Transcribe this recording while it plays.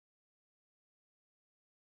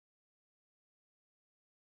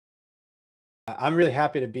I'm really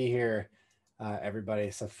happy to be here,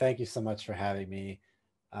 everybody. So thank you so much for having me.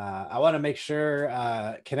 I want to make sure,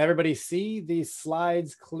 can everybody see these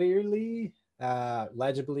slides clearly,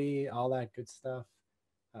 legibly, all that good stuff?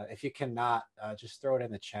 If you cannot, just throw it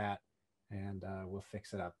in the chat and we'll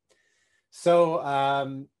fix it up. So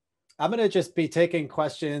I'm going to just be taking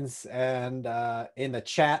questions and in the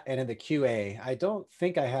chat and in the QA. I don't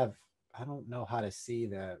think I don't know how to see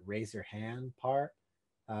the raise your hand part.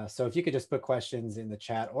 So if you could just put questions in the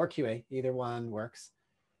chat or QA, either one works.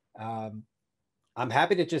 Um, I'm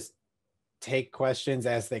happy to just take questions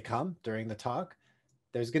as they come during the talk.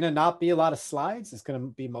 There's going to not be a lot of slides. It's going to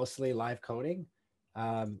be mostly live coding.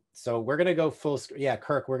 So we're going to go full screen. Yeah,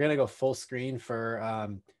 Kirk, we're going to go full screen for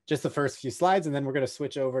just the first few slides, and then we're going to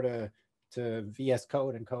switch over to VS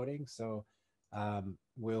Code and coding. So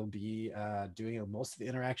we'll be doing most of the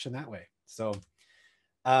interaction that way. So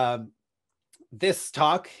this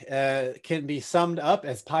talk can be summed up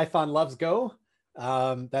as Python loves Go.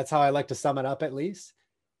 That's how I like to sum it up, at least.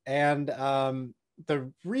 And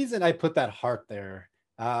the reason I put that heart there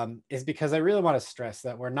is because I really want to stress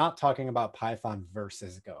that we're not talking about Python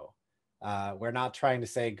versus Go. We're not trying to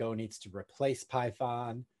say Go needs to replace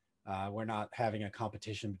Python. We're not having a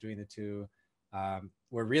competition between the two.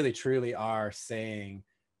 We really truly are saying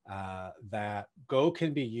that Go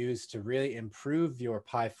can be used to really improve your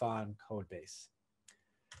Python code base.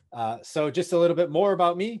 So just a little bit more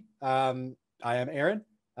about me. I am Aaron.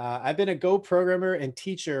 I've been a Go programmer and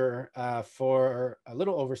teacher for a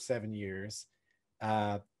little over 7 years.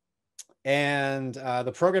 And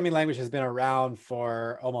the programming language has been around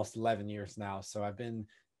for almost 11 years now. So I've been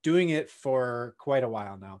doing it for quite a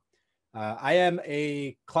while now. I am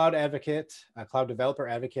a cloud advocate, a cloud developer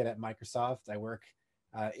advocate at Microsoft. I work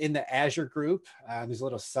in the Azure group. There's a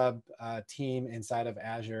little sub team inside of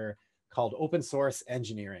Azure called Open Source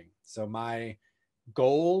Engineering. So my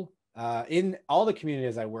goal in all the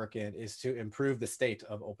communities I work in is to improve the state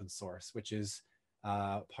of open source, which is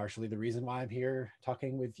partially the reason why I'm here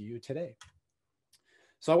talking with you today.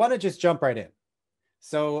 So I want to just jump right in.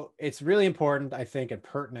 So it's really important, I think, and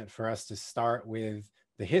pertinent for us to start with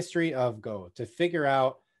the history of Go, to figure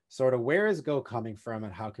out sort of where is Go coming from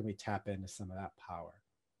and how can we tap into some of that power.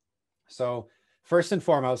 So first and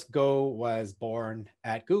foremost, Go was born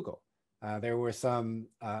at Google. There were some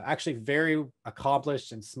actually very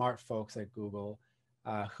accomplished and smart folks at Google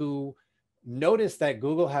who noticed that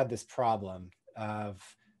Google had this problem of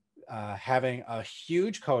having a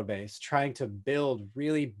huge code base, trying to build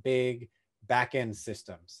really big backend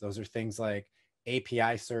systems. Those are things like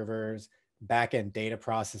API servers, backend data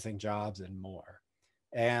processing jobs, and more.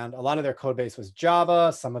 And a lot of their code base was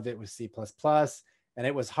Java, some of it was C++, and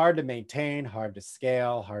it was hard to maintain, hard to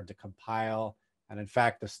scale, hard to compile. And in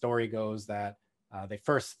fact, the story goes that they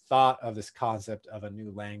first thought of this concept of a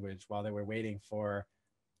new language while they were waiting for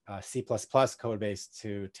C++ code base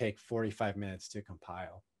to take 45 minutes to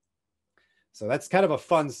compile. So that's kind of a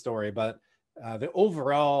fun story, but the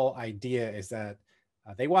overall idea is that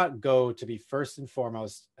they want Go to be first and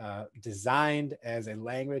foremost designed as a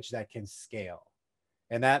language that can scale.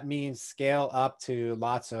 And that means scale up to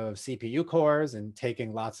lots of CPU cores and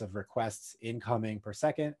taking lots of requests incoming per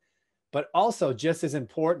second, but also just as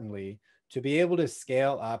importantly, to be able to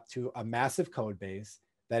scale up to a massive code base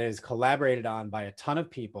that is collaborated on by a ton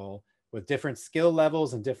of people with different skill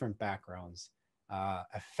levels and different backgrounds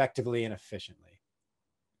effectively and efficiently.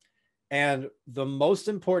 And the most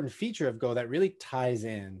important feature of Go that really ties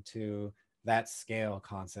into that scale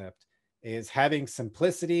concept is having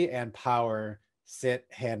simplicity and power sit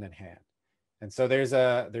hand in hand. And so there's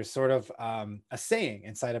sort of a saying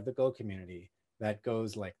inside of the Go community that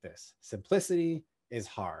goes like this: simplicity is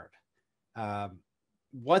hard.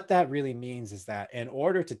 What that really means is that in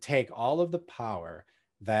order to take all of the power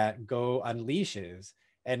that Go unleashes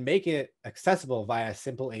and make it accessible via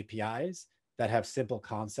simple APIs that have simple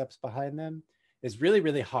concepts behind them is really,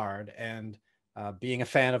 really hard. And being a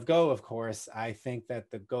fan of Go, of course, I think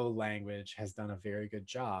that the Go language has done a very good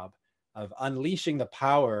job of unleashing the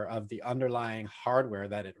power of the underlying hardware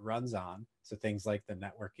that it runs on. So things like the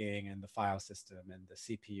networking and the file system and the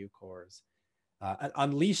CPU cores,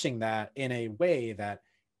 unleashing that in a way that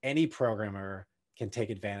any programmer can take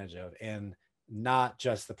advantage of, and not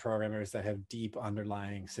just the programmers that have deep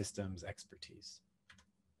underlying systems expertise.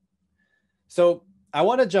 So I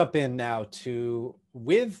want to jump in now to,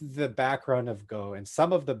 with the background of Go and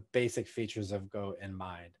some of the basic features of Go in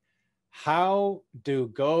mind, how do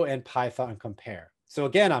Go and Python compare? So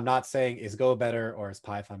again, I'm not saying is Go better or is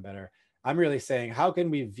Python better. I'm really saying, how can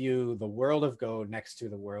we view the world of Go next to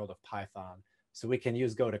the world of Python so we can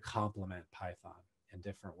use Go to complement Python in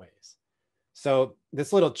different ways? So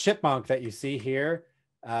this little chipmunk that you see here,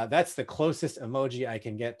 that's the closest emoji I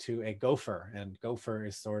can get to a gopher. And gopher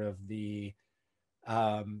is sort of the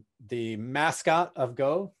mascot of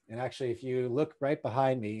Go. And actually, if you look right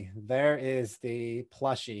behind me, there is the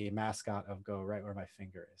plushie mascot of Go, right where my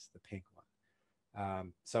finger is, the pink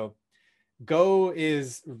one. So Go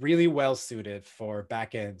is really well suited for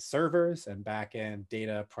backend servers and backend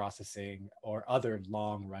data processing or other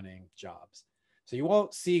long running jobs. So you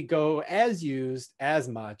won't see Go as used as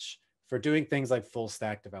much for doing things like full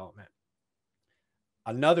stack development.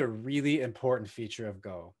 Another really important feature of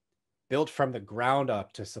Go, built from the ground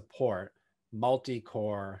up to support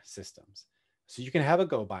multi-core systems. So you can have a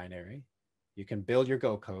Go binary, you can build your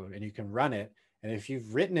Go code and you can run it. And if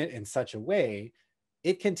you've written it in such a way,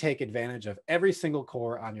 it can take advantage of every single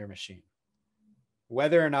core on your machine.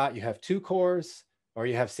 Whether or not you have 2 cores or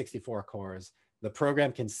you have 64 cores, the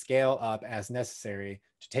program can scale up as necessary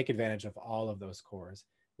to take advantage of all of those cores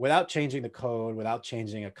without changing the code, without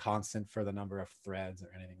changing a constant for the number of threads or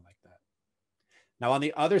anything like that. Now, on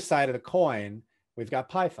the other side of the coin, we've got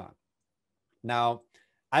Python. Now,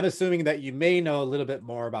 I'm assuming that you may know a little bit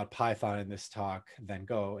more about Python in this talk than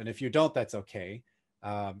Go. And if you don't, that's okay.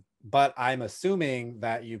 But I'm assuming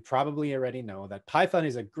that you probably already know that Python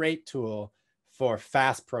is a great tool for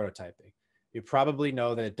fast prototyping. You probably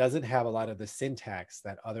know that it doesn't have a lot of the syntax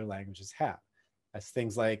that other languages have, as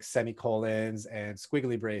things like semicolons and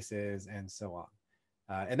squiggly braces and so on.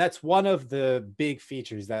 And that's one of the big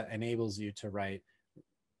features that enables you to write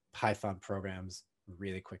Python programs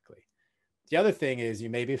really quickly. The other thing is you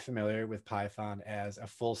may be familiar with Python as a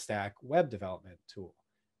full stack web development tool.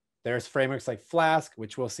 There's frameworks like Flask,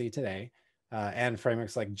 which we'll see today, and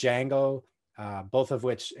frameworks like Django, both of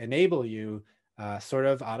which enable you sort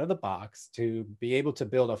of out of the box to be able to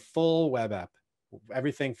build a full web app,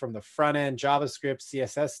 everything from the front end JavaScript,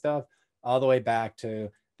 CSS stuff, all the way back to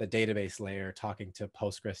the database layer, talking to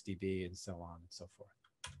PostgreSDB and so on and so forth.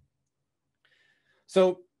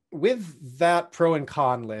 So with that pro and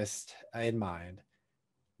con list in mind,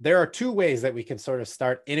 there are 2 ways that we can sort of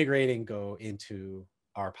start integrating Go into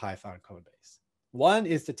our Python code base. One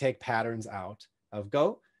is to take patterns out of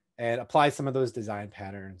Go and apply some of those design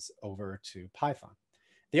patterns over to Python.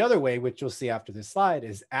 The other way, which you'll see after this slide,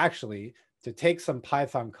 is actually to take some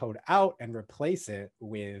Python code out and replace it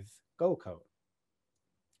with Go code.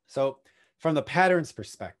 So from the patterns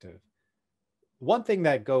perspective, one thing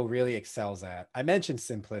that Go really excels at, I mentioned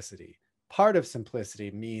simplicity. Part of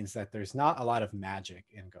simplicity means that there's not a lot of magic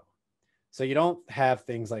in Go. So you don't have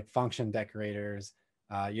things like function decorators.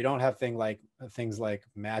 You don't have things like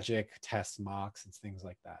magic test mocks and things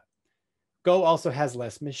like that. Go also has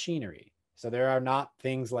less machinery. So there are not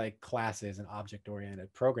things like classes and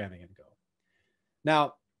object-oriented programming in Go.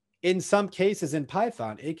 Now, in some cases in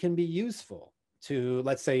Python, it can be useful to,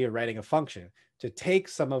 let's say you're writing a function, to take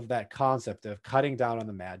some of that concept of cutting down on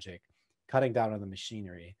the magic, cutting down on the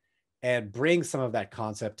machinery, and bring some of that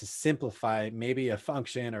concept to simplify maybe a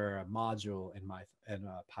function or a module in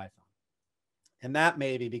Python. And that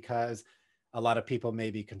may be because a lot of people may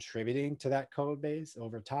be contributing to that code base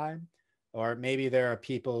over time, or maybe there are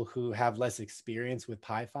people who have less experience with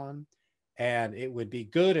Python, and it would be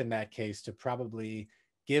good in that case to probably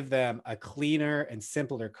give them a cleaner and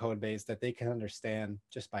simpler code base that they can understand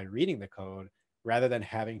just by reading the code, rather than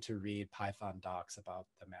having to read Python docs about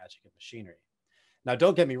the magic of machinery. Now,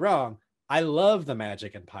 don't get me wrong, I love the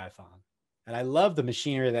magic in Python, and I love the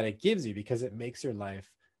machinery that it gives you because it makes your life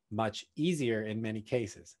much easier in many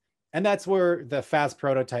cases. And that's where the fast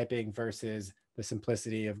prototyping versus the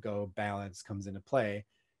simplicity of Go balance comes into play.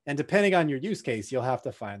 And depending on your use case, you'll have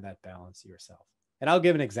to find that balance yourself. And I'll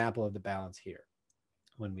give an example of the balance here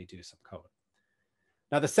when we do some code.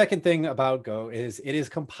 Now, the second thing about Go is it is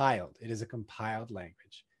compiled. It is a compiled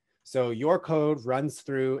language. So your code runs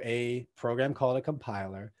through a program called a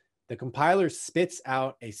compiler. The compiler spits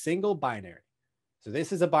out a single binary. So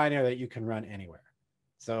this is a binary that you can run anywhere.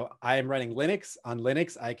 So I am running Linux. On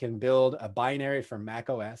Linux, I can build a binary for Mac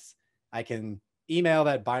OS. I can email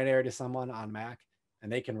that binary to someone on Mac,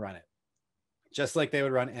 and they can run it, just like they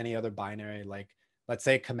would run any other binary, like, let's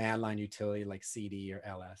say, command line utility like cd or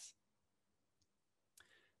ls.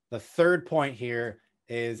 The third point here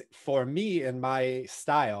is, for me and my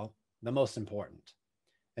style, the most important.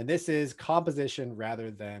 And this is composition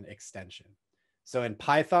rather than extension. So in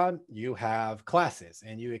Python, you have classes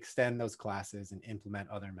and you extend those classes and implement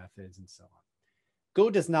other methods and so on. Go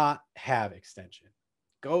does not have extension.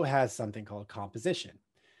 Go has something called composition.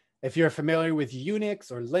 If you're familiar with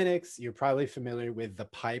Unix or Linux, you're probably familiar with the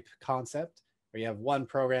pipe concept, where you have one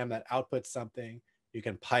program that outputs something, you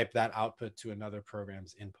can pipe that output to another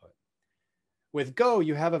program's input. With Go,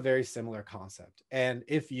 you have a very similar concept. And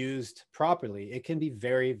if used properly, it can be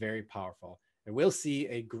very, very powerful. And we'll see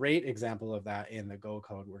a great example of that in the Go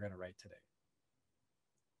code we're going to write today.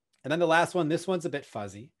 And then the last one, this one's a bit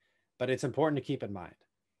fuzzy, but it's important to keep in mind.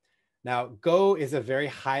 Now, Go is a very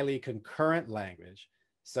highly concurrent language.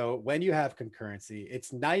 So when you have concurrency,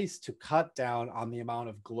 it's nice to cut down on the amount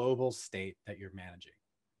of global state that you're managing.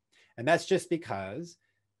 And that's just because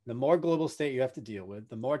the more global state you have to deal with,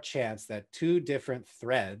 the more chance that two different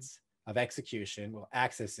threads of execution will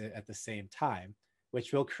access it at the same time,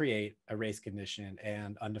 which will create a race condition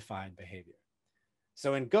and undefined behavior.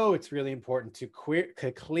 So in Go, it's really important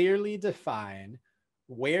to clearly define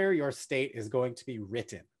where your state is going to be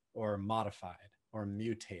written or modified or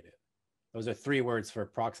mutated. Those are three words for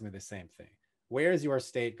approximately the same thing. Where is your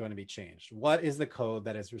state going to be changed? What is the code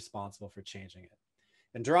that is responsible for changing it?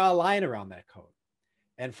 And draw a line around that code.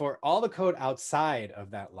 And for all the code outside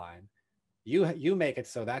of that line, you make it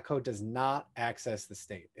so that code does not access the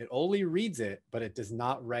state. It only reads it, but it does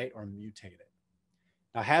not write or mutate it.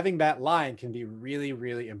 Now, having that line can be really,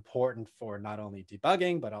 really important for not only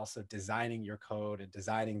debugging, but also designing your code and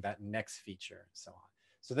designing that next feature and so on.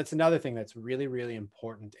 So that's another thing that's really, really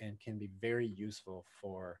important and can be very useful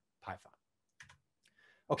for Python.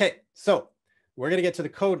 Okay, so we're going to get to the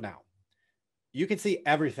code now. You can see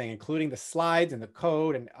everything, including the slides and the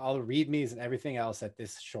code and all the readmes and everything else at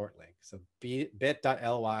this short link. So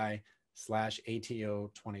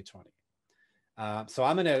bit.ly/ATO2020. So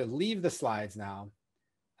I'm going to leave the slides now,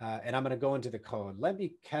 and I'm going to go into the code. Let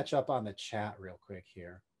me catch up on the chat real quick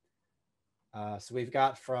here. So we've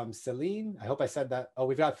got from Celine. I hope I said that. Oh,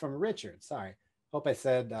 we've got from Richard. Sorry. Hope I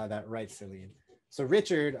said that right, Celine. So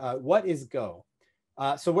Richard, what is Go?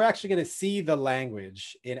 So we're actually going to see the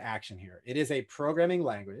language in action here. It is a programming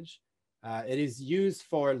language. It is used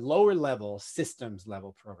for lower level systems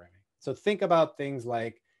level programming. So think about things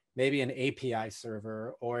like maybe an API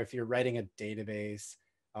server, or if you're writing a database,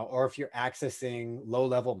 or if you're accessing low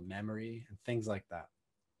level memory and things like that.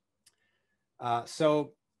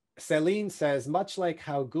 So Celine says, much like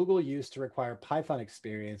how Google used to require Python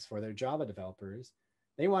experience for their Java developers,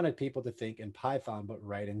 they wanted people to think in Python but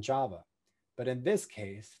write in Java. But in this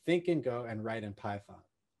case, think in Go and write in Python.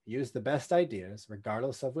 Use the best ideas,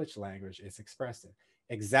 regardless of which language it's expressed in.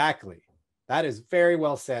 Exactly. That is very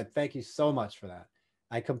well said. Thank you so much for that.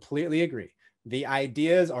 I completely agree. The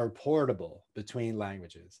ideas are portable between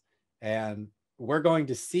languages. And we're going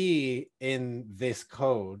to see in this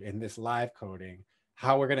code, in this live coding,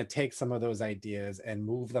 how we're going to take some of those ideas and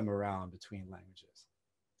move them around between languages.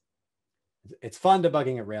 It's fun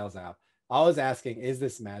debugging a Rails app. Always asking, is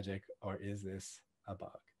this magic or is this a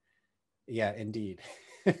bug? Yeah, indeed.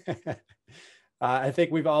 I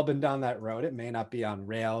think we've all been down that road. It may not be on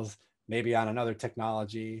Rails, maybe on another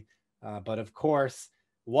technology, but of course,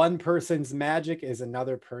 one person's magic is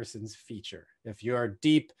another person's feature. If you're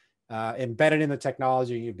deep embedded in the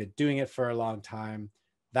technology, you've been doing it for a long time,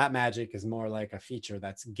 that magic is more like a feature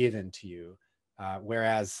that's given to you.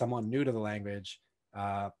 Whereas someone new to the language,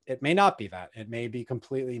 it may not be that. It may be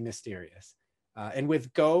completely mysterious. And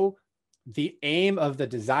with Go, the aim of the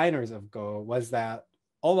designers of Go was that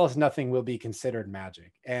almost nothing will be considered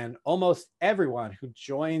magic. And almost everyone who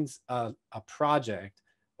joins a project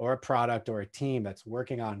or a product or a team that's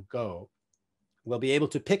working on Go will be able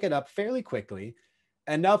to pick it up fairly quickly,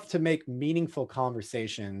 enough to make meaningful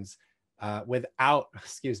conversations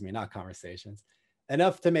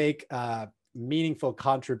enough to make meaningful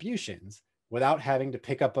contributions without having to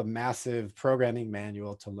pick up a massive programming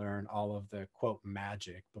manual to learn all of the quote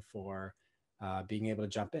magic before being able to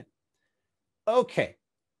jump in. Okay,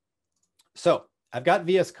 so I've got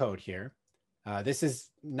VS Code here. This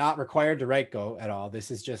is not required to write Go at all.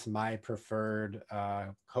 This is just my preferred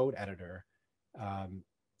code editor.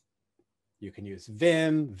 You can use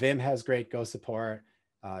Vim. Vim has great Go support.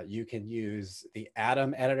 You can use the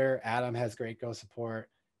Atom editor. Atom has great Go support.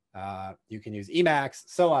 You can use Emacs,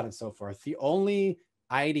 so on and so forth. The only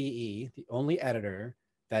IDE, the only editor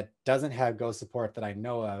that doesn't have Go support that I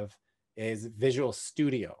know of is Visual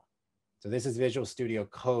Studio. So this is Visual Studio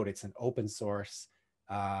Code. It's an open source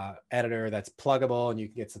editor that's pluggable, and you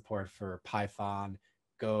can get support for Python,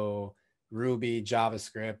 Go, Ruby,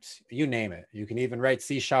 JavaScript, you name it. You can even write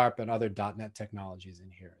C# and other .NET technologies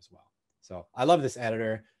in here as well. So I love this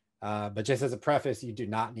editor, but just as a preface, you do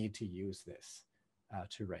not need to use this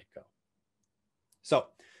to write Go. So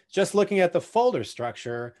just looking at the folder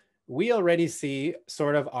structure, we already see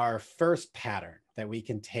sort of our first pattern that we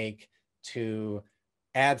can take to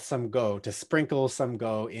add some Go, to sprinkle some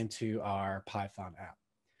Go into our Python app.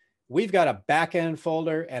 We've got a backend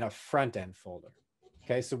folder and a front end folder.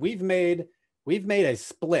 Okay, so we've made we've made a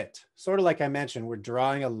split, sort of like I mentioned, we're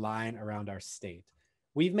drawing a line around our state.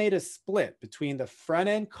 We've made a split between the front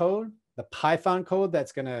end code, the Python code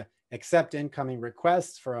that's going to accept incoming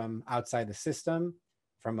requests from outside the system,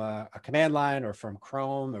 from a command line or from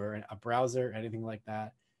Chrome or a browser, anything like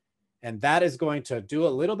that. And that is going to do a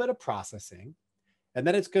little bit of processing. And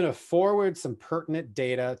then it's going to forward some pertinent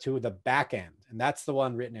data to the back end. And that's the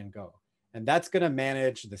one written in Go. And that's going to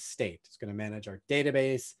manage the state. It's going to manage our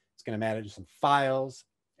database. It's going to manage some files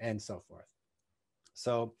and so forth.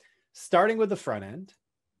 So starting with the front end,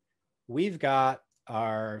 we've got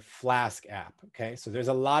our Flask app. Okay, so there's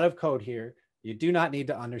a lot of code here. You do not need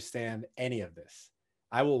to understand any of this.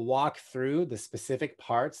 I will walk through the specific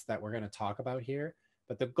parts that we're going to talk about here.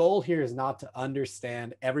 But the goal here is not to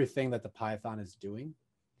understand everything that the Python is doing.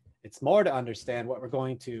 It's more to understand what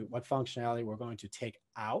functionality we're going to take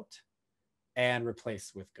out and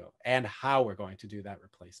replace with Go, and how we're going to do that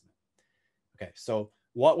replacement. Okay, so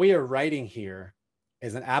what we are writing here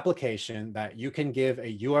is an application that you can give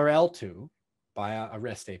a URL to via a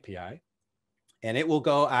REST API, and it will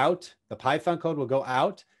go out. The Python code will go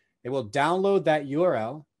out. It will download that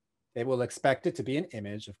URL. It will expect it to be an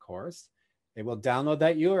image, of course. It will download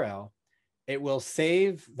that URL. It will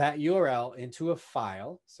save that URL into a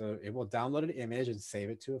file. So it will download an image and save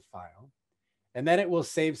it to a file. And then it will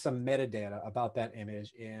save some metadata about that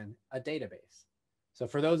image in a database. So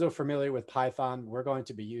for those who are familiar with Python, we're going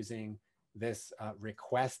to be using this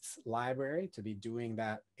requests library to be doing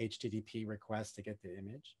that HTTP request to get the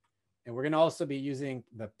image. And we're going to also be using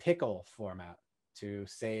the pickle format to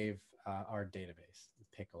save our database,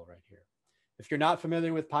 pickle right here. If you're not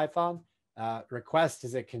familiar with Python, request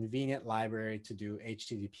is a convenient library to do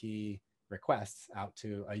HTTP requests out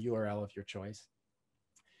to a URL of your choice.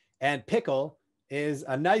 And pickle is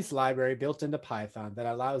a nice library built into Python that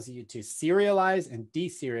allows you to serialize and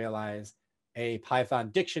deserialize a Python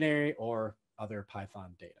dictionary or other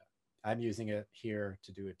Python data. I'm using it here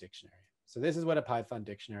to do a dictionary. So this is what a Python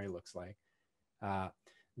dictionary looks like.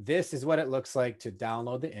 This is what it looks like to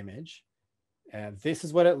download the image. This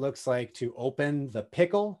is what it looks like to open the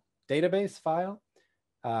pickle database file.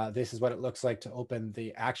 This is what it looks like to open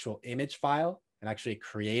the actual image file and actually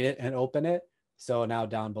create it and open it. So now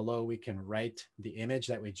down below, we can write the image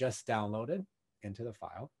that we just downloaded into the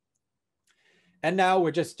file. And now we're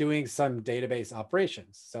just doing some database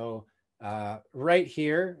operations. So right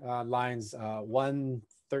here, lines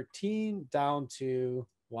 113 down to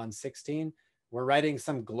 116, we're writing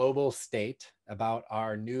some global state about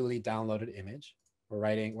our newly downloaded image. We're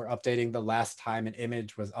updating the last time an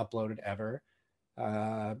image was uploaded ever,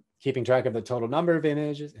 keeping track of the total number of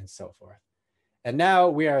images and so forth. And now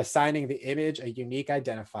we are assigning the image a unique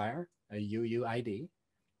identifier, a UUID,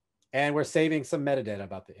 and we're saving some metadata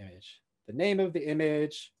about the image. The name of the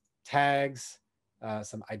image, tags,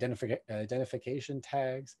 some identification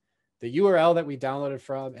tags, the URL that we downloaded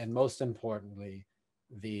from, and most importantly,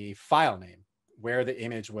 the file name where the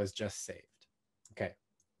image was just saved. Okay.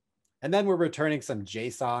 And then we're returning some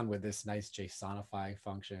JSON with this nice JSONify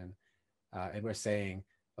function. And we're saying,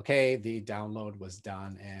 okay, the download was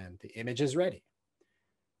done and the image is ready.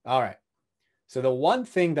 All right. So the one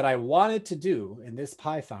thing that I wanted to do in this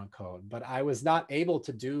Python code, but I was not able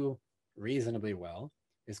to do reasonably well,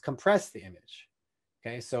 is compress the image.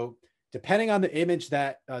 Okay. So depending on the image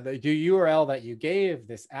that the URL that you gave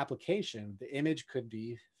this application, the image could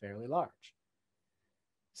be fairly large.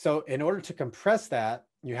 So in order to compress that,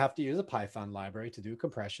 you have to use a Python library to do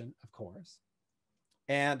compression, of course.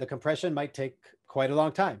 And the compression might take quite a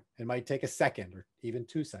long time. It might take a second or even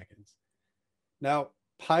 2 seconds. Now,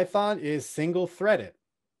 Python is single threaded.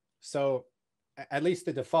 So at least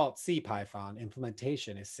the default CPython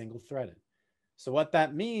implementation is single threaded. So what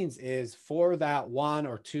that means is for that 1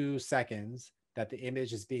 or 2 seconds that the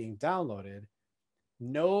image is being downloaded,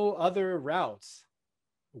 no other routes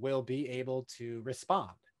will be able to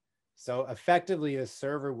respond. So effectively, the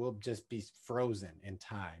server will just be frozen in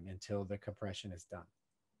time until the compression is done.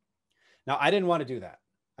 Now, I didn't want to do that.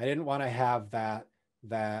 I didn't want to have that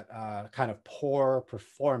kind of poor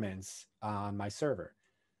performance on my server.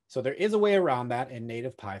 So there is a way around that in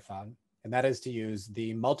native Python, and that is to use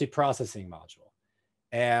the multiprocessing module.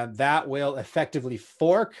 And that will effectively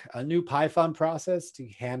fork a new Python process to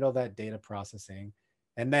handle that data processing.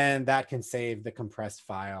 And then that can save the compressed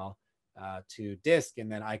file to disk,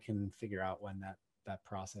 and then I can figure out when that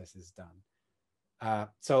process is done.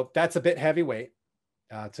 So that's a bit heavyweight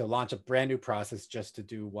to launch a brand new process just to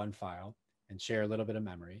do one file and share a little bit of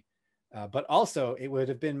memory. But also it would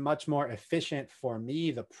have been much more efficient for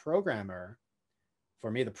me, the programmer,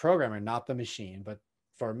 not the machine, but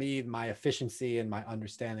for me, my efficiency and my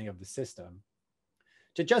understanding of the system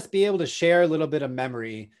to just be able to share a little bit of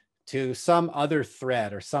memory to some other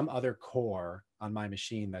thread or some other core on my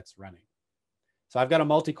machine that's running. So I've got a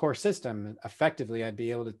multi-core system, and effectively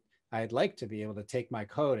I'd like to be able to take my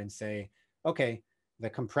code and say, okay, the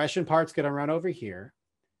compression part's going to run over here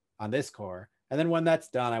on this core. And then when that's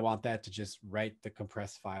done, I want that to just write the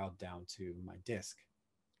compressed file down to my disk.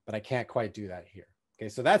 But I can't quite do that here. Okay,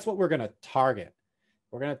 so that's what we're going to target.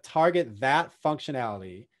 We're going to target that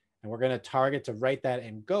functionality, and we're going to target to write that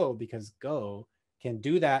in Go, because Go can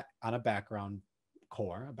do that on a background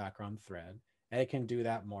core, a background thread, and it can do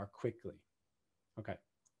that more quickly. Okay.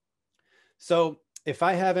 So if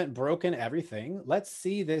I haven't broken everything, let's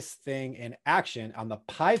see this thing in action on the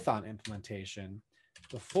Python implementation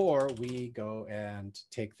before we go and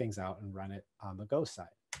take things out and run it on the Go side.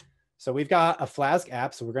 So we've got a Flask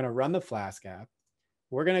app, so we're going to run the Flask app.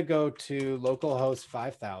 We're going to go to localhost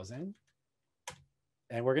 5000,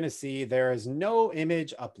 and we're going to see there is no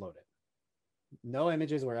image uploaded. No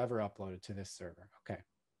images were ever uploaded to this server. Okay.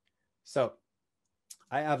 So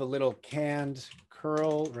I have a little canned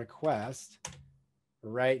curl request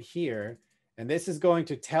right here, and this is going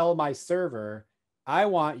to tell my server, I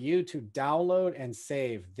want you to download and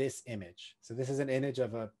save this image. So this is an image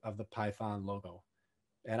of the Python logo,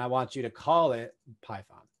 and I want you to call it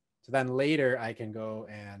Python. So then later I can go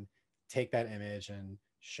and take that image and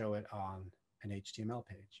show it on an HTML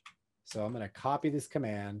page. So I'm going to copy this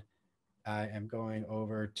command. I am going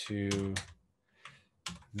over to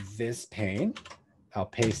this pane. I'll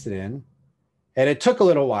paste it in. And it took a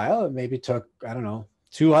little while. It maybe took, I don't know,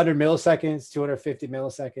 200 milliseconds, 250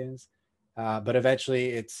 milliseconds. But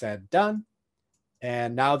eventually it said done.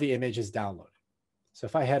 And now the image is downloaded. So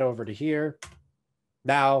if I head over to here,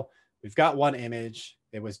 now we've got one image.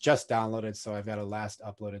 It was just downloaded, so I've got a last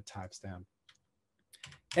uploaded timestamp.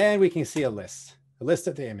 And we can see a list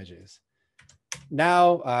of the images.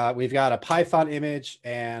 Now we've got a Python image,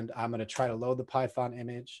 and I'm going to try to load the Python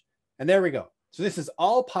image. And there we go. So this is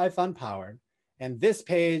all Python powered. And this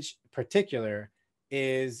page in particular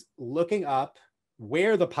is looking up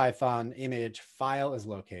where the Python image file is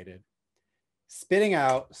located, spitting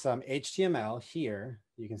out some HTML here.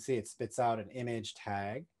 You can see it spits out an image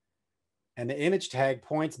tag. And the image tag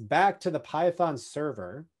points back to the Python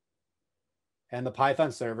server. And the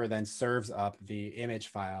Python server then serves up the image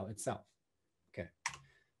file itself. Okay.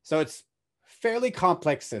 So it's a fairly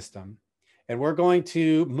complex system. And we're going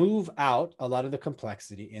to move out a lot of the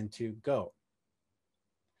complexity into Go.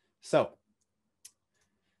 So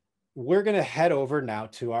we're going to head over now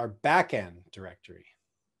to our backend directory.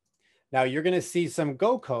 Now you're going to see some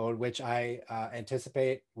Go code, which I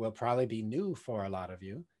anticipate will probably be new for a lot of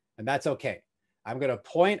you. And that's okay. I'm going to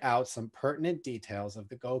point out some pertinent details of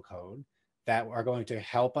the Go code that are going to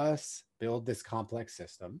help us build this complex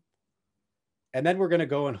system. And then we're going to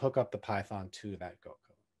go and hook up the Python to that Go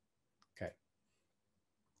code. Okay.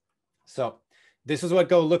 So this is what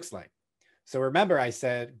Go looks like. So remember I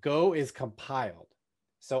said Go is compiled.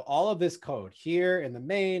 So all of this code here in the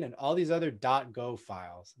main and all these other .go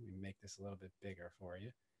files, let me make this a little bit bigger for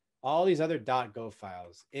you. All these other .go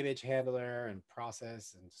files, image handler and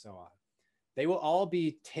process and so on, they will all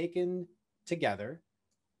be taken together,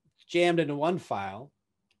 jammed into one file.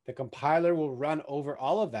 The compiler will run over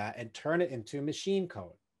all of that and turn it into machine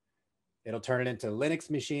code. It'll turn it into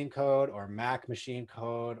Linux machine code or Mac machine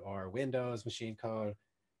code or Windows machine code.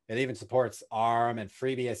 It even supports ARM and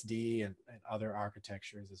FreeBSD and other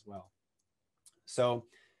architectures as well. So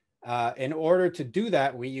in order to do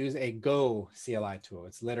that, we use a Go CLI tool.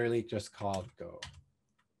 It's literally just called Go.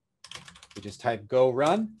 We just type Go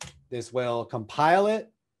run. This will compile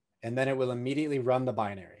it, and then it will immediately run the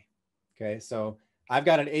binary. Okay, so I've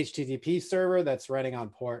got an HTTP server that's running on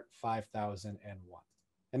port 5001.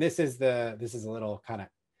 And this is a little kind of,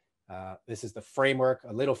 this is the framework,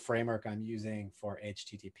 a little framework I'm using for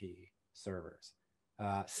HTTP servers.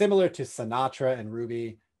 Similar to Sinatra and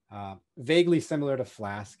Ruby, vaguely similar to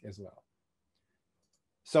Flask as well.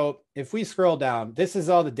 So if we scroll down, this is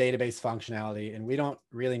all the database functionality, and we don't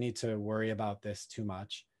really need to worry about this too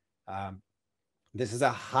much. This is a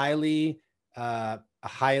highly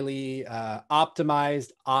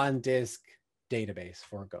optimized on-disk database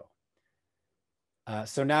for Go.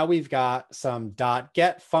 So now we've got some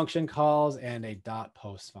 .get function calls and a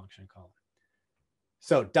 .post function call.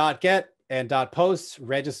 So .get and .post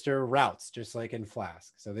register routes, just like in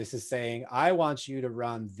Flask. So this is saying, I want you to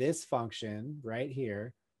run this function right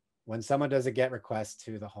here when someone does a GET request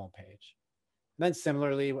to the home page. And then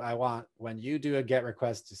similarly, I want when you do a GET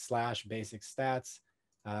request to /basic stats,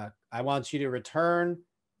 I want you to return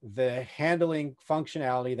the handling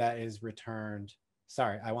functionality that is returned.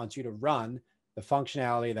 Sorry, I want you to run the the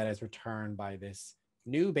functionality that is returned by this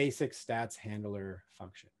new basic stats handler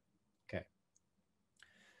function. Okay.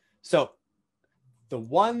 So the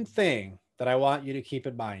one thing that I want you to keep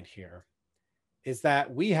in mind here is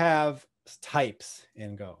that we have types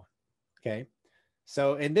in Go. Okay.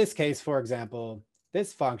 So in this case, for example,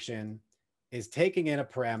 this function is taking in a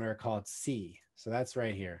parameter called C. So that's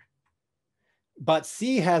right here. But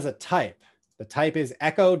C has a type. The type is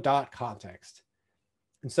echo.context.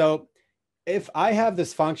 And so if I have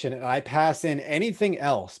this function and I pass in anything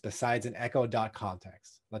else besides an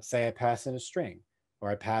echo.context, let's say I pass in a string, or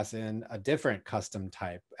I pass in a different custom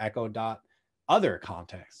type, echo.other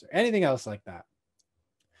context, or anything else like that,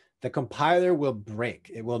 the compiler will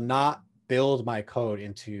break. It will not build my code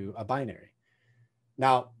into a binary.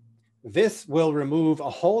 Now, this will remove a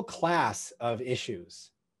whole class of issues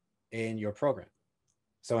in your program.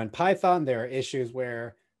 So in Python, there are issues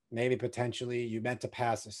where maybe potentially you meant to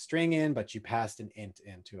pass a string in, but you passed an int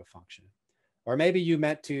into a function. Or maybe you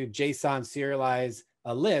meant to JSON serialize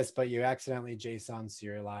a list, but you accidentally JSON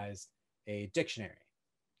serialized a dictionary.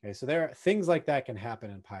 Okay, so there are things like that can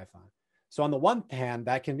happen in Python. So on the one hand,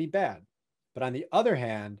 that can be bad. But on the other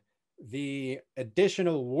hand, the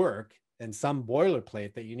additional work and some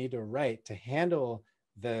boilerplate that you need to write to handle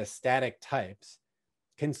the static types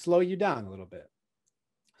can slow you down a little bit.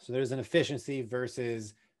 So there's an efficiency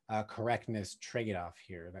versus correctness trade-off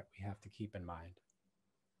here that we have to keep in mind.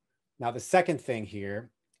 Now, the second thing here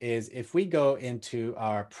is if we go into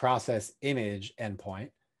our process image endpoint,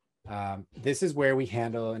 this is where we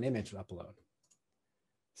handle an image upload.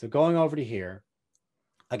 So going over to here,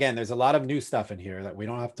 again, there's a lot of new stuff in here that we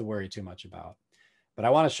don't have to worry too much about, but I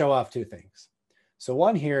want to show off two things. So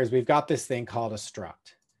one here is we've got this thing called a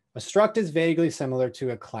struct. A struct is vaguely similar to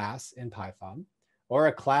a class in Python, or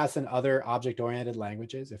a class in other object-oriented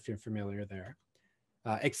languages, if you're familiar there,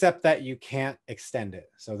 except that you can't extend it.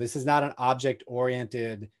 So this is not an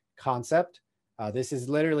object-oriented concept. This is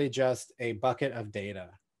literally just a bucket of data,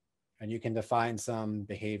 and you can define some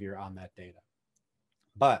behavior on that data.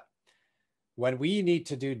 But when we need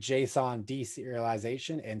to do JSON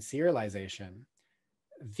deserialization and serialization,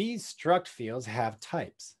 these struct fields have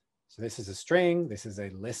types. So this is a string, this is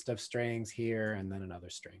a list of strings here, and then another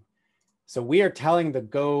string. So we are telling the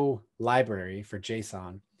Go library for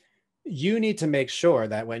JSON, you need to make sure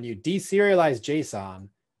that when you deserialize JSON,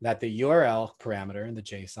 that the URL parameter in the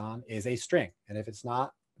JSON is a string. And if it's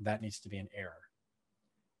not, that needs to be an error.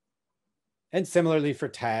 And similarly for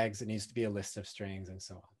tags, it needs to be a list of strings and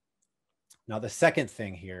so on. Now, the second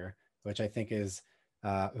thing here, which I think is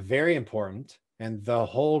very important, and the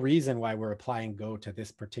whole reason why we're applying Go to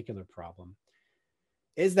this particular problem,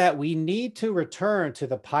 is that we need to return to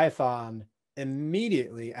the Python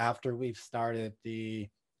immediately after we've started the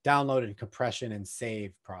download and compression and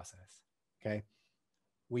save process, okay?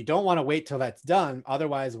 We don't want to wait till that's done.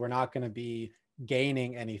 Otherwise, we're not going to be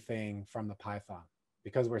gaining anything from the Python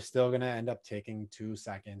because we're still going to end up taking 2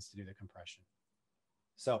 seconds to do the compression.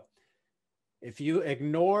 So if you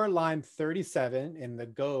ignore line 37 in the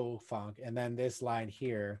Go func, and then this line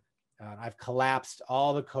here, I've collapsed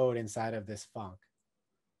all the code inside of this func.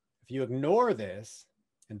 If you ignore this,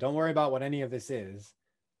 and don't worry about what any of this is,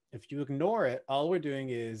 if you ignore it, all we're doing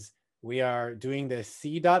is we are doing this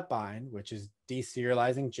c.bind, which is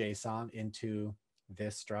deserializing JSON into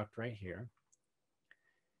this struct right here.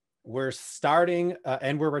 We're starting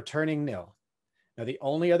and we're returning nil. Now, the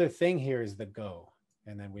only other thing here is the Go,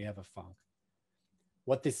 and then we have a func.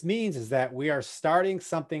 What this means is that we are starting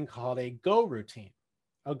something called a Go routine.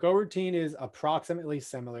 A Go routine is approximately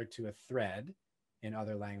similar to a thread in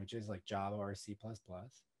other languages like Java or C++,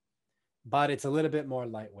 but it's a little bit more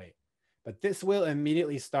lightweight. But this will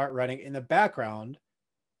immediately start running in the background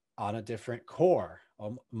on a different core,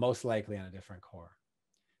 or most likely on a different core.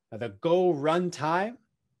 Now, the Go runtime,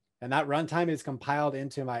 and that runtime is compiled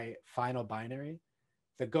into my final binary.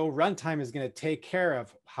 The Go runtime is going to take care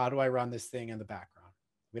of how do I run this thing in the background.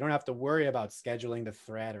 We don't have to worry about scheduling the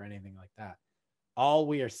thread or anything like that. All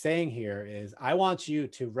we are saying here is I want you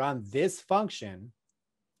to run this function,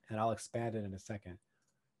 and I'll expand it in a second.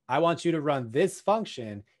 I want you to run this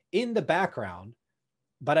function in the background,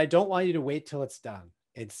 but I don't want you to wait till it's done.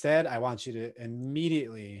 Instead, I want you to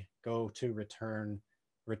immediately go to return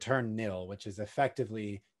nil, which is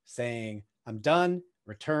effectively saying, I'm done,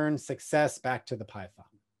 return success back to the Python.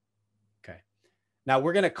 Okay. Now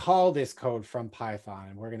we're going to call this code from Python,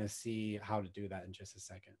 and we're going to see how to do that in just a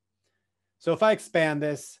second. So if I expand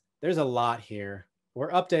this, there's a lot here. We're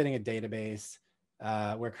updating a database.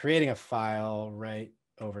 We're creating a file right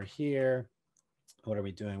over here. What are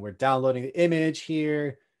we doing? We're downloading the image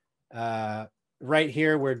here. right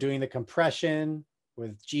here, we're doing the compression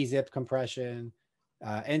with gzip compression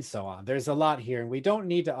and so on. There's a lot here, and we don't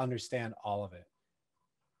need to understand all of it,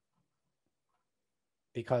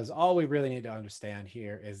 because all we really need to understand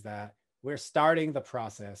here is that we're starting the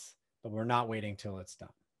process, but we're not waiting till it's done.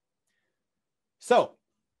 So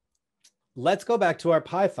let's go back to our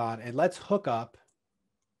Python and let's hook up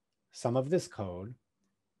some of this code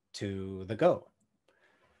to the Go.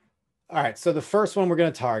 All right, so the first one we're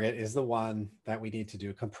going to target is the one that we need to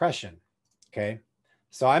do compression. Okay,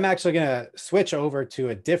 so I'm actually going to switch over to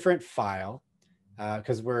a different file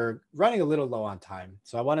because we're running a little low on time.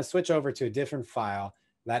 So I want to switch over to a different file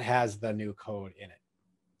that has the new code in it.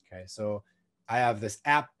 Okay, so I have this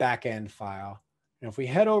app backend file. And if we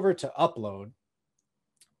head over to upload,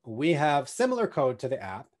 we have similar code to the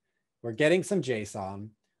app. We're getting some JSON.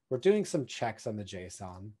 We're doing some checks on the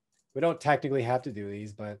JSON. We don't technically have to do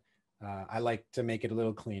these, but I like to make it a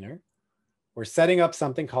little cleaner. We're setting up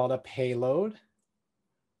something called a payload.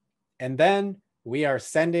 And then we are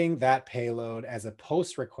sending that payload as a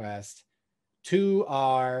post request to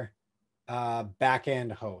our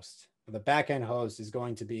backend host. The backend host is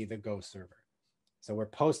going to be the Go server. So we're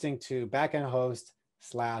posting to backend host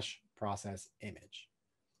 / process image.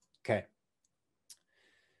 Okay.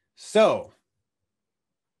 So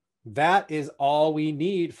that is all we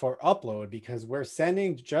need for upload, because we're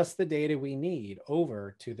sending just the data we need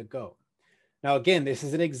over to the Go. Now, again, this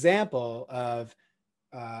is an example of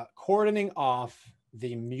cordoning off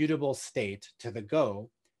the mutable state to the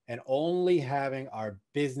Go and only having our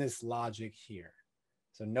business logic here.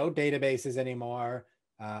 So no databases anymore,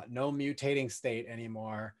 no mutating state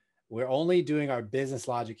anymore. We're only doing our business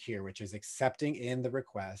logic here, which is accepting in the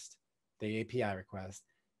request, the API request,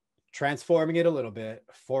 transforming it a little bit,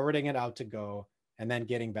 forwarding it out to Go, and then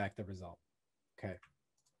getting back the result. Okay.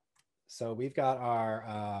 So we've got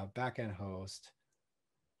our backend host.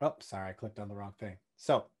 Oh, sorry, I clicked on the wrong thing.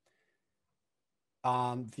 So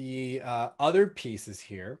the other pieces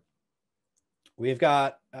here, we've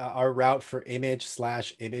got our route for image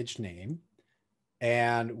 / image name.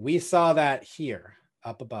 And we saw that here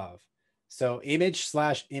up above. So image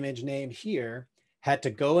 / image name here had to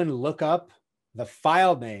go and look up the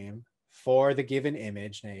file name for the given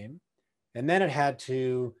image name. And then it had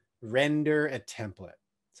to render a template.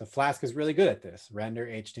 So Flask is really good at this, render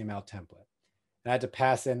HTML template. And I had to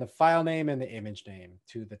pass in the file name and the image name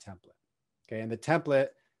to the template. Okay, and the template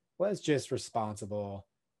was just responsible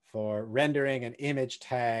for rendering an image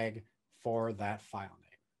tag for that file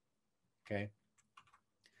name. Okay.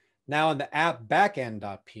 Now in the app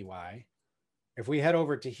backend.py, if we head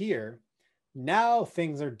over to here, now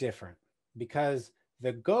things are different, because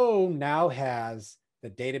the Go now has the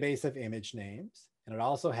database of image names, and it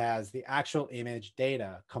also has the actual image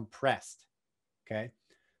data compressed. Okay.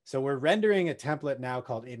 So we're rendering a template now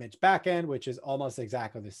called image backend, which is almost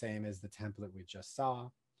exactly the same as the template we just saw,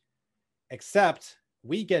 except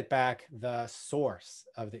we get back the source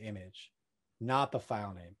of the image, not the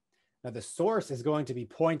file name. Now the source is going to be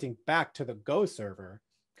pointing back to the Go server,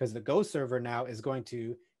 because the Go server now is going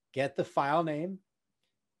to get the file name,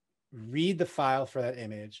 read the file for that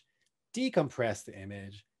image, decompress the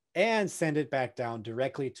image, and send it back down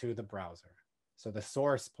directly to the browser. So the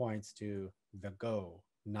source points to the Go,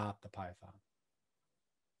 not the Python.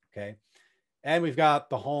 Okay. And we've got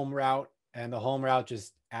the home route, and the home route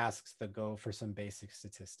just asks the Go for some basic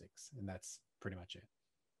statistics, and that's pretty much it.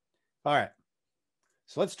 All right.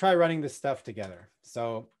 So let's try running this stuff together.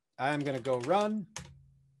 So I'm going to go run.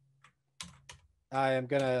 I am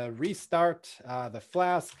going to restart the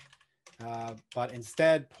Flask, but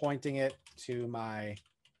instead pointing it to my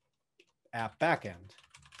app backend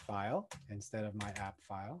file instead of my app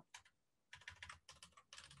file.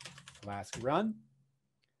 Flask run.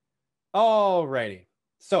 All righty.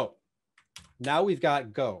 So now we've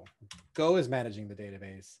got Go. Go is managing the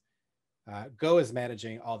database. Go is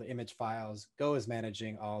managing all the image files. Go is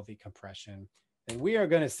managing all the compression. And we are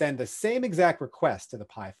going to send the same exact request to the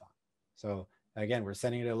Python. So again, we're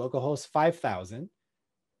sending it to localhost 5000.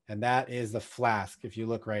 And that is the Flask. If you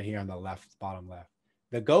look right here on the left, bottom left,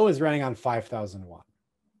 the Go is running on 5001.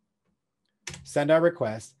 Send our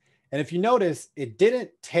request. And if you notice, it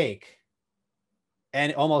didn't take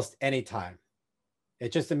almost any time.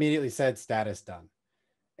 It just immediately said status done.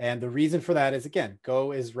 And the reason for that is, again,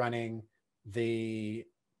 Go is running the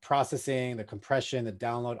processing, the compression, the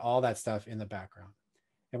download, all that stuff in the background.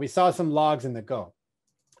 And we saw some logs in the Go.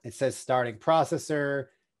 It says starting processor,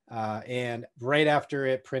 and right after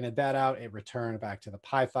it printed that out, it returned back to the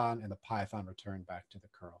Python, and the Python returned back to the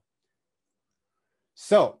curl.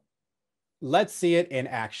 So let's see it in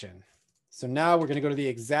action. So now we're going to go to the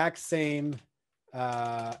exact same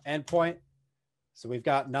endpoint. So we've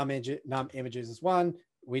got num images is one.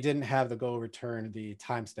 We didn't have the Go return the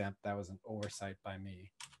timestamp. That was an oversight by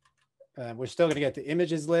me. We're still going to get the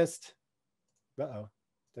images list. Uh-oh,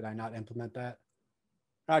 did I not implement that?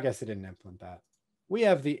 I guess I didn't implement that. We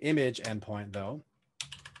have the image endpoint though.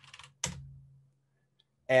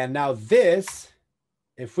 And now this,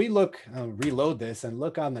 if we look, reload this and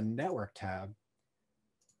look on the network tab,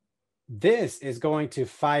 this is going to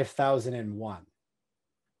 5001,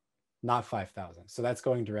 not 5000. So that's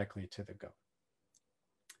going directly to the Go.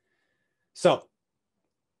 So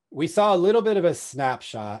we saw a little bit of a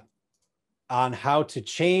snapshot on how to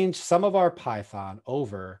change some of our Python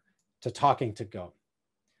over to talking to Go.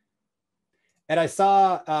 And I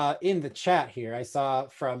saw in the chat here, I saw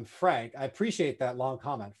from Frank, I appreciate that long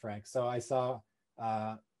comment, Frank. So I saw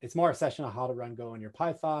it's more a session on how to run Go in your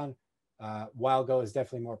Python. While Go is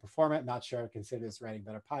definitely more performant, not sure I consider this writing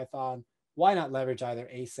better Python. Why not leverage either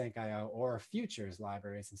async IO or futures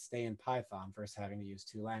libraries and stay in Python versus having to use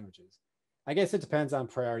two languages? I guess it depends on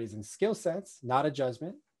priorities and skill sets, not a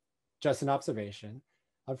judgment, just an observation.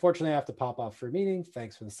 Unfortunately, I have to pop off for a meeting.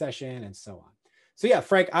 Thanks for the session and so on. So yeah,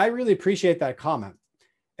 Frank, I really appreciate that comment.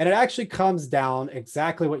 And it actually comes down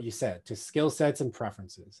exactly what you said, to skill sets and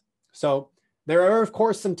preferences. So there are, of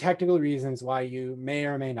course, some technical reasons why you may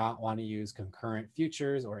or may not want to use concurrent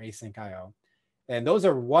futures or async IO. And those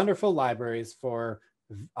are wonderful libraries for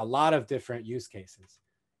a lot of different use cases.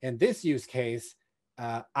 In this use case,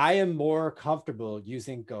 I am more comfortable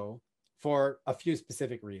using Go for a few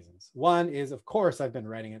specific reasons. One is, of course, I've been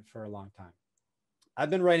writing it for a long time.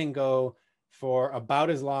 I've been writing Go for about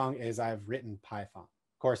as long as I've written Python.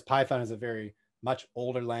 Of course, Python is a very much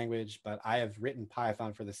older language, but I have written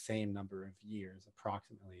Python for the same number of years,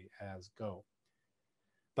 approximately, as Go.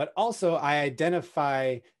 But also, I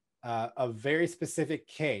identify a very specific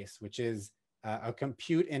case, which is a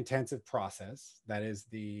compute-intensive process, that is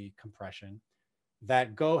the compression,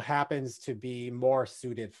 that Go happens to be more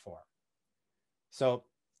suited for. So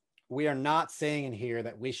we are not saying in here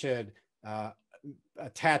that we should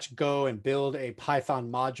attach Go and build a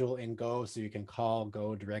Python module in Go so you can call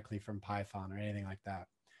Go directly from Python or anything like that.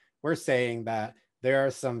 We're saying that there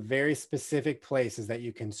are some very specific places that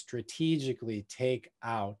you can strategically take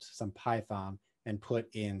out some Python and put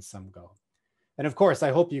in some Go. And of course,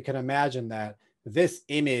 I hope you can imagine that this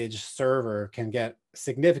image server can get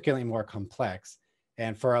significantly more complex.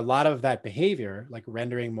 And for a lot of that behavior, like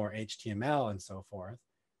rendering more HTML and so forth,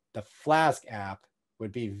 the Flask app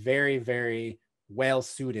would be very, very well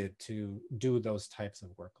suited to do those types of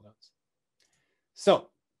workloads. So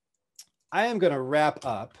I am going to wrap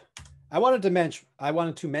up. I wanted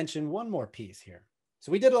to mention one more piece here.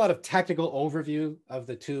 So we did a lot of technical overview of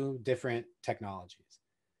the two different technologies.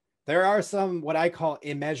 There are some what I call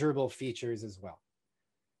immeasurable features as well.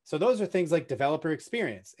 So those are things like developer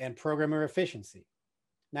experience and programmer efficiency.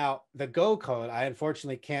 Now, the Go code, I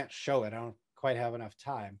unfortunately can't show it. I don't quite have enough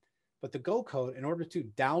time. But the Go code, in order to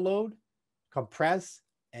download, compress,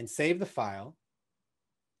 and save the file,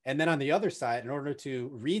 and then on the other side, in order to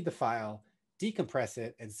read the file, decompress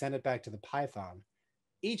it, and send it back to the Python,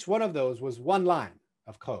 each one of those was one line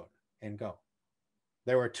of code in Go.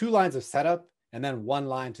 There were 2 lines of setup and then 1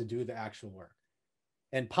 line to do the actual work.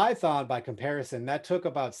 In Python, by comparison, that took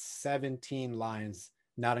about 17 lines,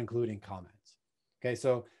 not including comments. Okay,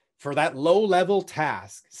 so for that low-level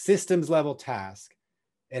task, systems-level task,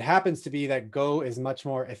 it happens to be that Go is much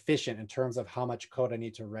more efficient in terms of how much code I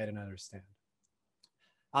need to write and understand.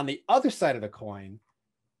 On the other side of the coin,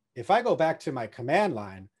 if I go back to my command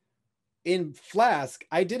line, in Flask,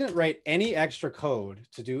 I didn't write any extra code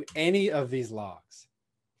to do any of these logs.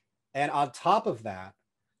 And on top of that,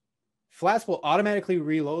 Flask will automatically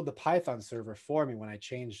reload the Python server for me when I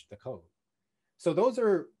change the code. So those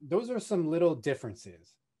are some little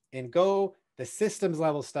differences. In Go, the systems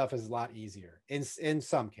level stuff is a lot easier in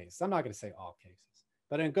some cases. I'm not going to say all cases,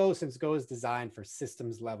 but in Go, since Go is designed for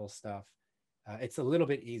systems level stuff, it's a little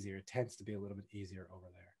bit easier. It tends to be a little bit easier over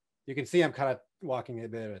there. You can see I'm kind of walking a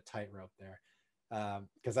bit of a tightrope there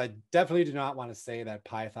because I definitely do not want to say that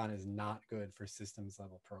Python is not good for systems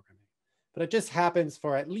level programming, but it just happens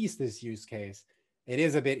for at least this use case, it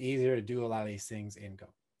is a bit easier to do a lot of these things in Go.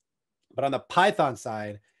 But on the Python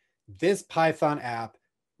side, this Python app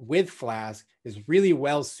with Flask is really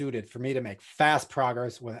well suited for me to make fast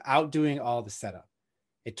progress without doing all the setup.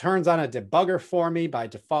 It turns on a debugger for me by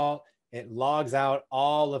default. It logs out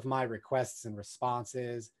all of my requests and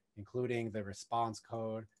responses, including the response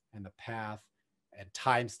code and the path and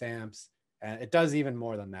timestamps. And it does even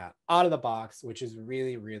more than that out of the box, which is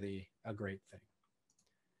really, really a great thing.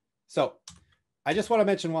 So I just want to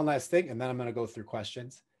mention one last thing, and then I'm going to go through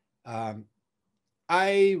questions. Um,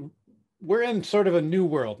 I we're in sort of a new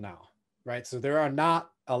world now, right? So there are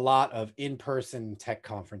not a lot of in-person tech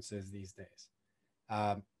conferences these days.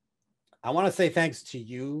 Um, I want to say thanks to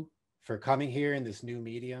you for coming here in this new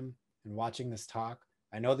medium and watching this talk.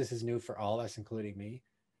 I know this is new for all of us, including me.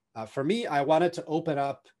 For me, I wanted to open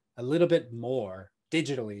up a little bit more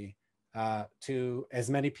digitally to as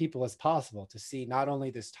many people as possible to see not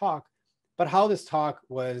only this talk, but how this talk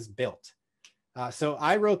was built. So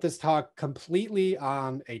I wrote this talk completely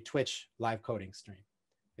on a Twitch live coding stream.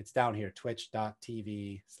 It's down here,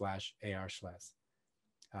 twitch.tv/ARSchless.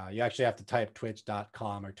 You actually have to type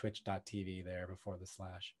twitch.com or twitch.tv there before the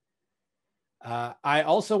slash. I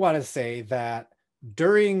also want to say that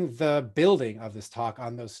during the building of this talk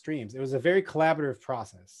on those streams, it was a very collaborative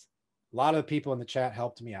process. A lot of people in the chat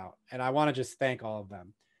helped me out, and I want to just thank all of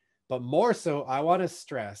them. But more so, I want to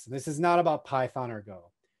stress, and this is not about Python or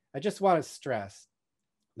Go. I just want to stress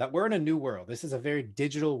that we're in a new world. This is a very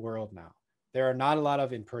digital world now. There are not a lot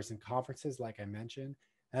of in-person conferences, like I mentioned.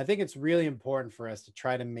 And I think it's really important for us to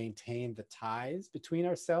try to maintain the ties between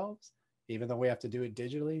ourselves, even though we have to do it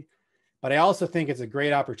digitally. But I also think it's a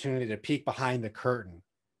great opportunity to peek behind the curtain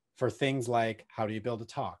for things like how do you build a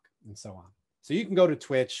talk and so on. So you can go to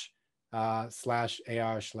Twitch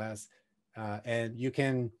 /ARSchless and you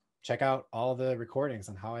can check out all the recordings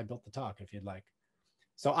on how I built the talk if you'd like.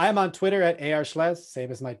 So I'm on Twitter at ARSchless,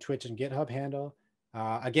 same as my Twitch and GitHub handle.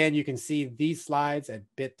 Again, you can see these slides at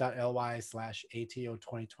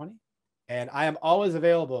bit.ly/ATO2020. And I am always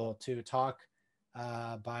available to talk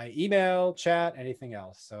by email, chat, anything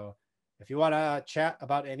else. So if you want to chat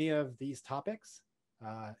about any of these topics,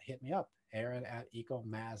 hit me up,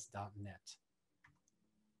 aaron@ecomaz.net.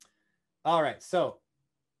 All right, so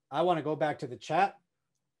I want to go back to the chat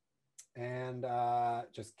and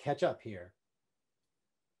just catch up here.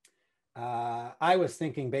 I was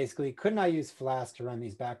thinking basically, couldn't I use Flask to run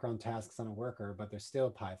these background tasks on a worker, but they're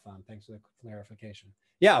still Python? Thanks for the clarification.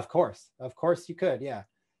 Yeah, of course you could. Yeah.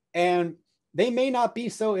 And they may not be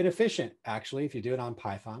so inefficient, actually, if you do it on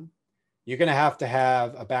Python. You're going to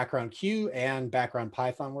have a background queue and background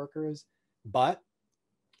Python workers, but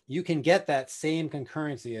you can get that same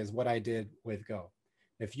concurrency as what I did with Go.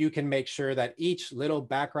 If you can make sure that each little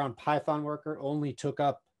background Python worker only took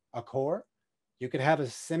up a core, you could have a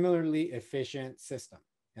similarly efficient system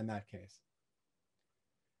in that case.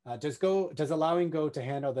 Does allowing Go to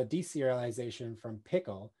handle the deserialization from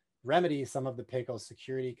Pickle remedy some of the Pickle's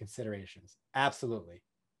security considerations? Absolutely.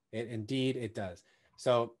 Indeed, it does.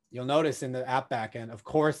 So you'll notice in the app backend, of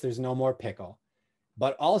course, there's no more Pickle,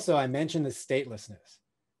 but also I mentioned the statelessness.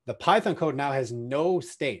 The Python code now has no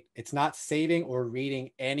state. It's not saving or reading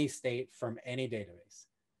any state from any database.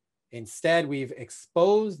 Instead, we've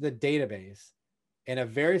exposed the database in a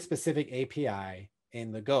very specific API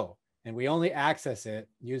in the Go, and we only access it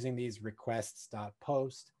using these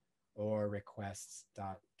requests.post or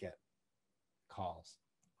requests.get calls.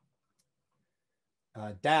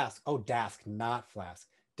 Dask, not Flask.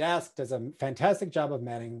 Dask does a fantastic job of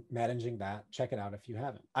managing that. Check it out if you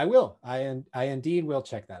haven't. I will. I indeed will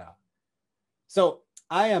check that out. So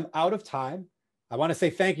I am out of time. I want to say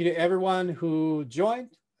thank you to everyone who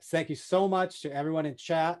joined. Thank you so much to everyone in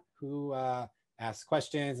chat who asked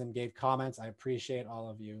questions and gave comments. I appreciate all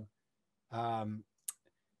of you.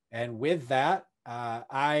 And with that,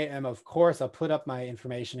 I am, of course, I'll put up my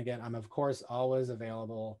information again. I'm, of course, always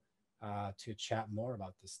available to chat more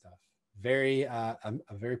about this stuff. I'm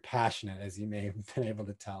very passionate, as you may have been able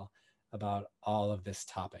to tell, about all of this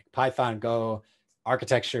topic. Python, Go,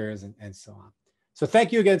 architectures, and so on. So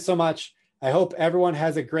thank you again so much. I hope everyone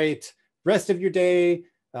has a great rest of your day,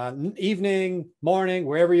 evening, morning,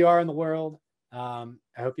 wherever you are in the world. I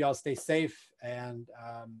hope you all stay safe and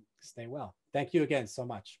stay well. Thank you again so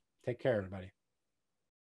much. Take care, everybody.